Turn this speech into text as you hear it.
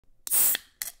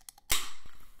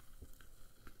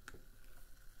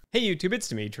Hey YouTube, it's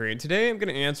Dimitri, and today I'm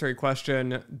going to answer a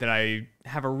question that I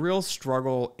have a real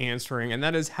struggle answering, and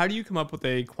that is, how do you come up with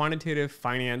a quantitative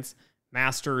finance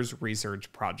master's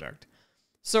research project?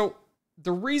 So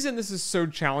the reason this is so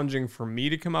challenging for me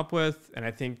to come up with, and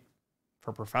I think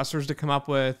for professors to come up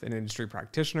with, and industry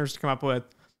practitioners to come up with,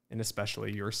 and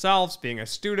especially yourselves being a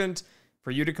student,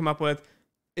 for you to come up with,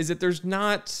 is that there's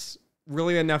not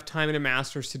really enough time in a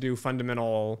master's to do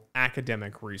fundamental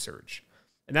academic research.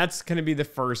 And that's going to be the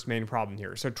first main problem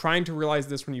here. So trying to realize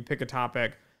this when you pick a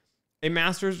topic, a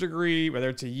master's degree, whether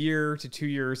it's a year to 2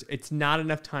 years, it's not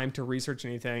enough time to research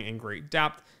anything in great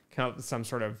depth, come up with some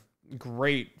sort of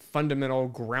great, fundamental,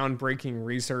 groundbreaking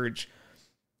research.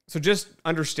 So just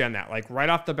understand that, like right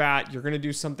off the bat, you're going to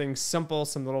do something simple,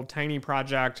 some little tiny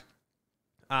project.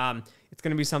 It's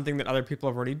going to be something that other people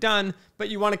have already done, but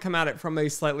you want to come at it from a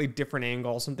slightly different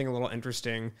angle, something a little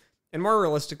interesting. And more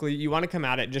realistically, you want to come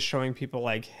at it just showing people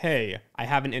like, hey, I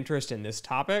have an interest in this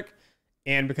topic.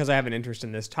 And because I have an interest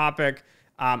in this topic,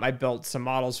 I built some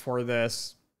models for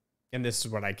this, and this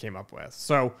is what I came up with.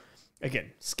 So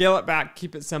again, scale it back,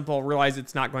 keep it simple, realize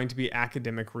it's not going to be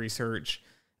academic research.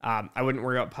 I wouldn't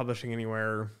worry about publishing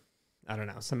anywhere. I don't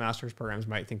know. Some master's programs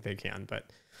might think they can, but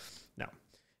no.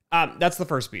 That's the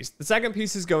first piece. The second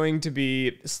piece is going to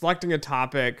be selecting a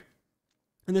topic.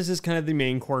 And this is kind of the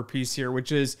main core piece here,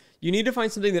 which is you need to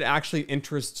find something that actually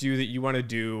interests you that you want to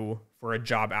do for a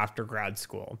job after grad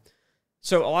school.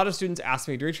 So a lot of students ask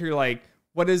me, Dimitri, like,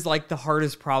 what is like the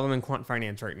hardest problem in quant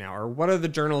finance right now? Or what are the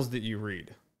journals that you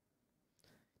read?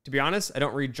 To be honest, I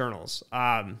don't read journals.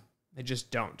 I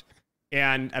just don't.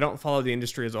 And I don't follow the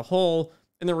industry as a whole.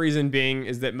 And the reason being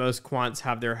is that most quants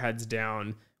have their heads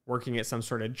down working at some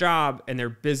sort of job, and they're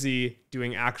busy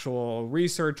doing actual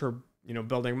research or,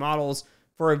 building models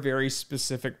for a very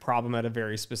specific problem at a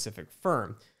very specific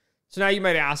firm. So now you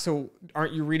might ask, so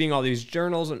aren't you reading all these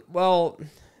journals? And well,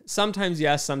 sometimes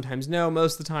yes, sometimes no.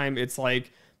 Most of the time it's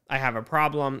like, I have a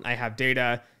problem, I have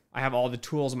data, I have all the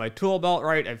tools in my tool belt,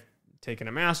 right? I've taken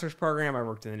a master's program, I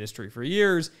worked in the industry for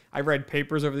years, I've read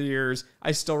papers over the years,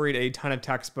 I still read a ton of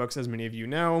textbooks, as many of you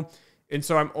know. And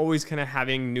so I'm always kind of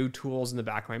having new tools in the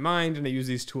back of my mind, and I use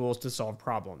these tools to solve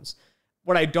problems.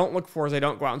 What I don't look for is I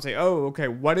don't go out and say, oh, okay,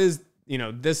 what is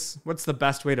what's the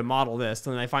best way to model this?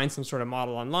 And then I find some sort of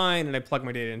model online and I plug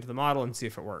my data into the model and see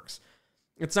if it works.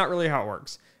 It's not really how it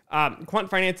works. Quant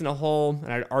finance in a whole,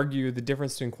 and I'd argue the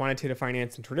difference between quantitative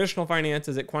finance and traditional finance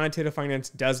is that quantitative finance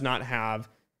does not have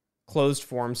closed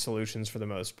form solutions for the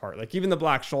most part. Like even the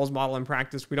Black-Scholes model in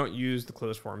practice, we don't use the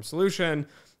closed form solution.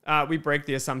 We break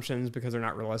the assumptions because they're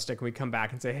not realistic. And we come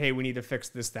back and say, hey, we need to fix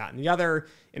this, that, and the other.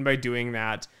 And by doing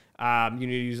that, you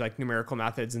need to use like numerical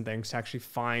methods and things to actually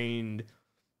find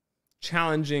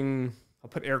challenging, I'll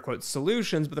put air quotes,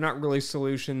 solutions, but they're not really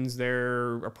solutions.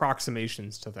 They're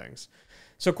approximations to things.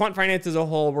 So quant finance as a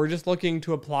whole, we're just looking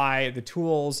to apply the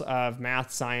tools of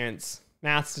math, science,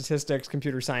 math, statistics,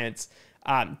 computer science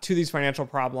to these financial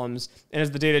problems. And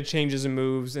as the data changes and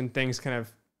moves and things kind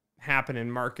of happen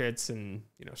in markets and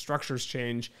structures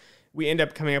change, we end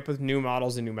up coming up with new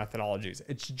models and new methodologies.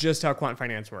 It's just how quant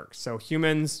finance works. So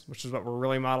humans, which is what we're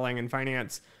really modeling in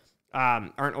finance,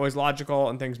 aren't always logical,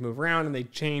 and things move around and they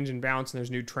change and bounce, and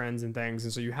there's new trends and things.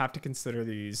 And so you have to consider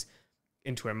these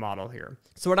into a model here.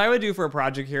 So what I would do for a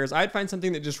project here is I'd find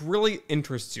something that just really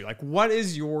interests you. Like, what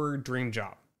is your dream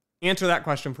job? Answer that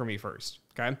question for me first,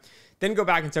 okay? Then go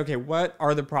back and say, okay, what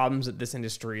are the problems that this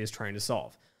industry is trying to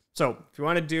solve? So if you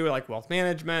want to do like wealth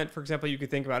management, for example, you could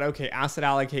think about, okay, asset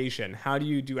allocation. How do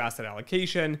you do asset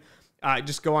allocation?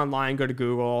 Just go online, go to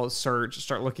Google, search,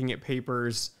 start looking at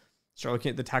papers, start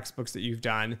looking at the textbooks that you've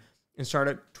done, and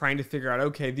start trying to figure out,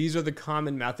 okay, these are the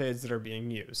common methods that are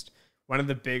being used. One of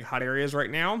the big hot areas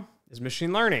right now is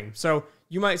machine learning. So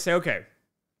you might say, okay,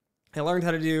 I learned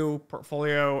how to do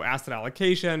portfolio asset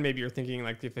allocation. Maybe you're thinking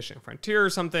like the efficient frontier or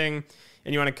something,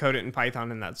 and you want to code it in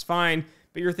Python, and that's fine.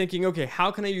 But you're thinking, okay, how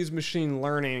can I use machine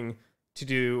learning to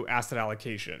do asset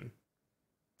allocation?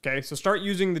 Okay, so start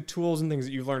using the tools and things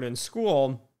that you've learned in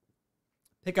school.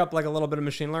 Pick up like a little bit of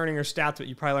machine learning or stats that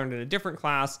you probably learned in a different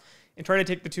class, and try to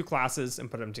take the two classes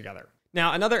and put them together.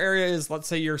 Now, another area is, let's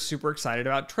say you're super excited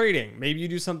about trading. Maybe you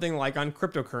do something like on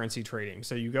cryptocurrency trading.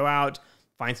 So you go out,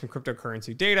 find some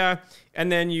cryptocurrency data, and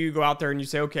then you go out there and you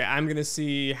say, okay, I'm going to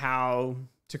see how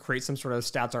to create some sort of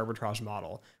stats arbitrage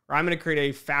model, or I'm going to create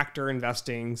a factor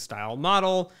investing style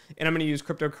model, and I'm going to use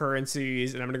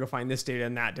cryptocurrencies, and I'm going to go find this data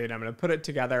and that data. I'm going to put it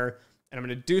together, and I'm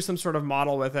going to do some sort of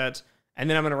model with it, and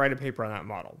then I'm going to write a paper on that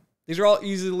model. These are all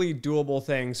easily doable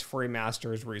things for a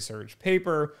master's research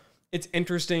paper. It's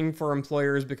interesting for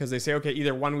employers because they say, okay,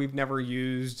 either one, we've never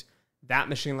used that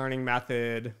machine learning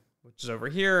method, which is over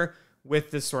here,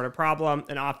 with this sort of problem.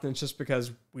 And often it's just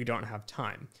because we don't have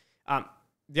time.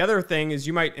 The other thing is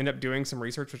you might end up doing some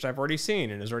research, which I've already seen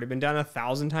and has already been done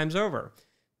 1,000 times over.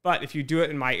 But if you do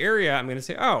it in my area, I'm going to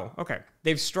say, oh, okay,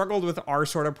 they've struggled with our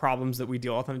sort of problems that we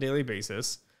deal with on a daily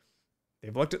basis.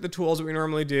 They've looked at the tools that we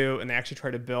normally do, and they actually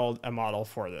try to build a model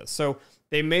for this. So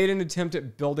they made an attempt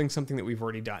at building something that we've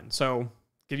already done. So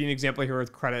give you an example here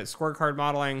with credit scorecard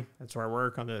modeling. That's where I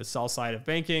work on the sell side of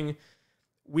banking.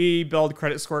 We build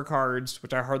credit scorecards,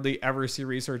 which I hardly ever see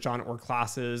research on, or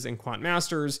classes in Quant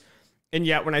Masters. And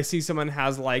yet when I see someone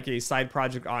has like a side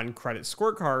project on credit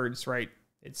scorecards, right?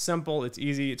 It's simple, it's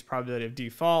easy, it's probability of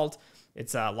default,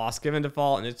 it's a loss given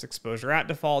default, and it's exposure at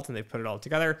default, and they put it all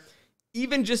together.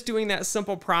 Even just doing that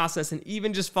simple process, and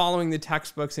even just following the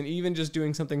textbooks, and even just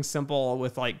doing something simple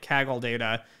with like Kaggle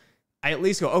data, I at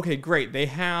least go, okay, great. They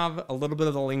have a little bit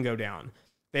of the lingo down.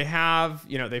 They have,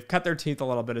 they've cut their teeth a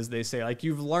little bit, as they say. Like,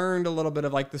 you've learned a little bit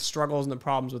of like the struggles and the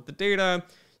problems with the data.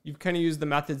 You've kind of used the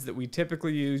methods that we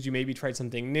typically use. You maybe tried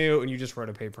something new, and you just wrote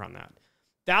a paper on that.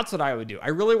 That's what I would do. I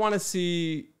really want to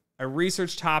see a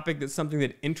research topic that's something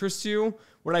that interests you.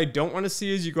 What I don't want to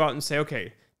see is you go out and say,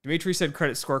 okay, Dimitri said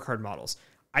credit scorecard models.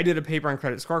 I did a paper on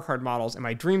credit scorecard models, and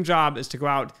my dream job is to go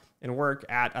out and work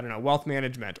at, wealth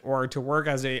management, or to work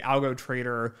as a algo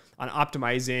trader on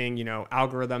optimizing,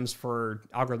 algorithms for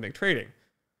algorithmic trading.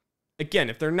 Again,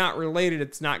 if they're not related,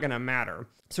 it's not going to matter.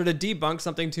 So to debunk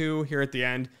something too here at the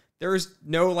end, there's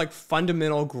no like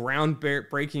fundamental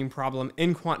groundbreaking problem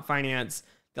in quant finance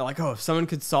that like, oh, if someone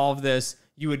could solve this,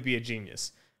 you would be a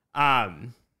genius.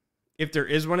 If there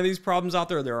is one of these problems out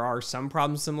there, there are some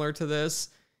problems similar to this.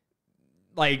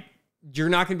 Like, you're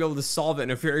not going to be able to solve it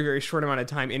in a very, very short amount of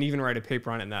time and even write a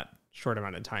paper on it in that short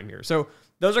amount of time here. So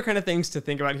those are kind of things to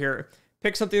think about here.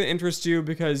 Pick something that interests you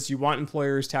because you want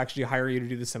employers to actually hire you to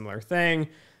do the similar thing.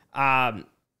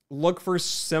 Look for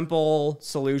simple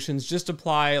solutions. Just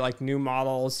apply like new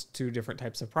models to different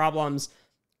types of problems.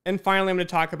 And finally, I'm going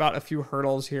to talk about a few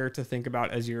hurdles here to think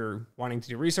about as you're wanting to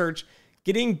do research.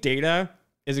 Getting data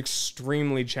is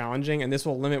extremely challenging, and this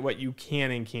will limit what you can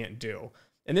and can't do.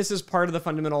 And this is part of the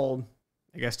fundamental,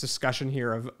 discussion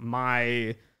here of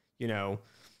my,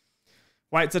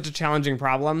 why it's such a challenging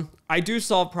problem. I do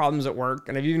solve problems at work,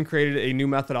 and I've even created a new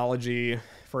methodology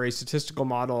for a statistical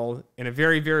model in a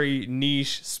very, very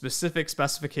niche, specific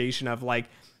specification of like,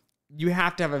 you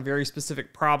have to have a very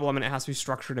specific problem and it has to be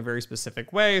structured in a very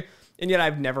specific way. And yet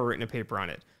I've never written a paper on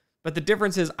it. But the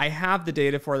difference is I have the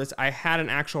data for this. I had an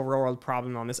actual real world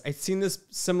problem on this. I've seen this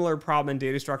similar problem in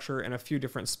data structure in a few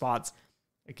different spots,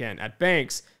 again, at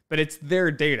banks, but it's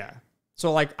their data.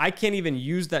 So like, I can't even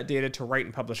use that data to write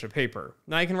and publish a paper.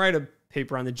 Now I can write a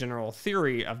paper on the general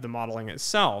theory of the modeling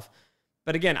itself,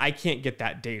 but again, I can't get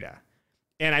that data.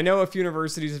 And I know a few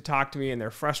universities have talked to me and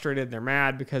they're frustrated, they're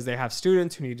mad because they have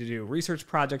students who need to do research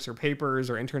projects or papers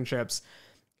or internships,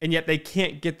 and yet they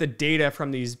can't get the data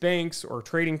from these banks or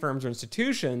trading firms or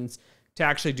institutions to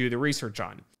actually do the research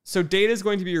on. So data is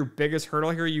going to be your biggest hurdle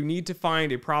here. You need to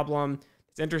find a problem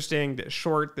that's interesting, that's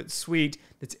short, that's sweet,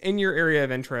 that's in your area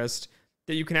of interest,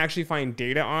 that you can actually find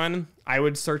data on. I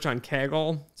would search on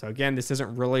Kaggle. So again, this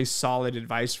isn't really solid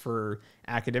advice for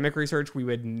academic research. We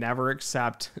would never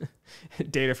accept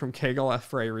data from Kaggle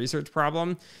for a research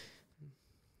problem.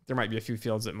 There might be a few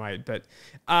fields that might, but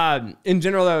in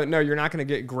general though, no, you're not going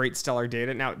to get great stellar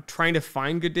data. Now, trying to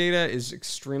find good data is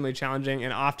extremely challenging.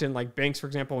 And often like banks, for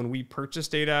example, when we purchase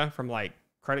data from like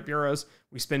credit bureaus,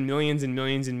 we spend millions and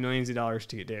millions and millions of dollars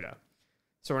to get data.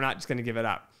 So we're not just going to give it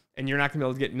up. And you're not going to be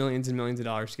able to get millions and millions of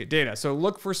dollars to get data. So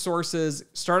look for sources,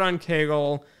 start on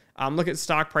Kaggle, look at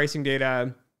stock pricing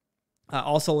data.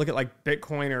 Also look at like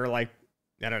Bitcoin or like,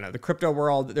 the crypto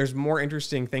world. There's more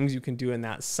interesting things you can do in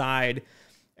that side.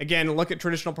 Again, look at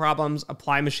traditional problems,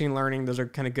 apply machine learning. Those are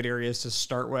kind of good areas to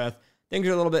start with. Things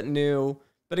are a little bit new,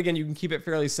 but again, you can keep it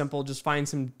fairly simple. Just find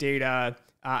some data,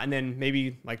 and then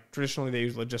maybe like traditionally they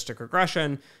use logistic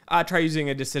regression. Try using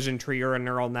a decision tree or a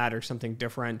neural net or something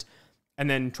different, and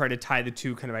then try to tie the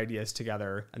two kind of ideas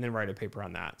together and then write a paper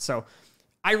on that. So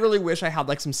I really wish I had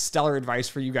like some stellar advice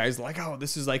for you guys, like, oh,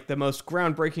 this is like the most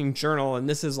groundbreaking journal, and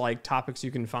this is like topics you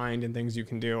can find and things you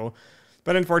can do.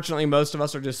 But unfortunately, most of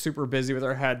us are just super busy with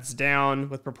our heads down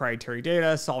with proprietary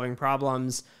data, solving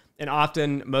problems. And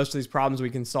often most of these problems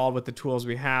we can solve with the tools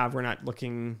we have. We're not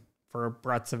looking for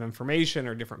breadths of information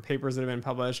or different papers that have been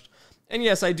published. And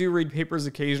yes, I do read papers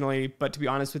occasionally, but to be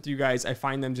honest with you guys, I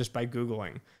find them just by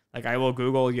Googling. Like I will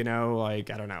Google,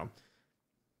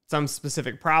 some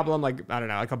specific problem, like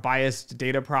a biased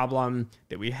data problem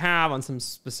that we have on some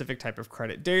specific type of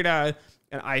credit data.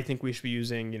 And I think we should be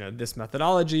using, this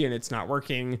methodology and it's not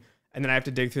working. and then I have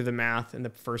to dig through the math and the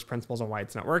first principles on why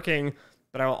it's not working.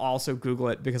 But I will also Google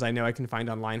it because I know I can find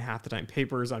online half the time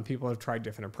papers on people who have tried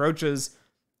different approaches.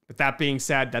 But that being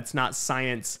said, that's not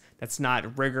science. That's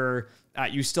not rigor.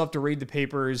 You still have to read the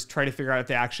papers, try to figure out if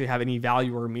they actually have any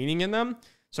value or meaning in them.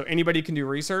 So anybody can do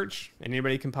research,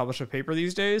 anybody can publish a paper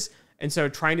these days. And so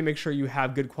trying to make sure you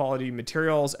have good quality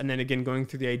materials, and then again, going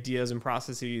through the ideas and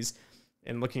processes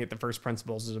and looking at the first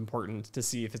principles is important to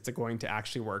see if it's going to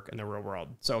actually work in the real world.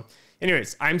 So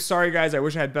anyways, I'm sorry guys, I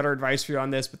wish I had better advice for you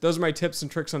on this, but those are my tips and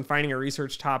tricks on finding a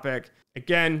research topic.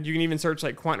 Again, you can even search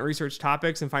like quant research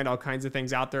topics and find all kinds of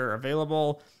things out there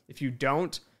available. If you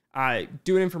don't,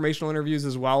 do informational interviews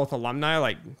as well with alumni,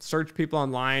 like search people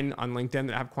online on LinkedIn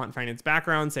that have quant finance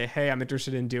background, say, hey, I'm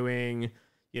interested in doing,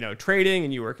 trading,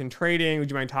 and you work in trading.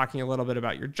 Would you mind talking a little bit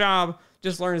about your job?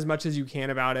 Just learn as much as you can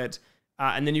about it.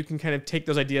 And then you can kind of take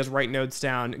those ideas, write notes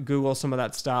down, Google some of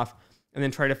that stuff, and then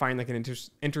try to find like an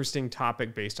interesting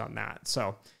topic based on that.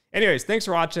 So anyways, thanks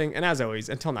for watching. And as always,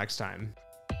 until next time.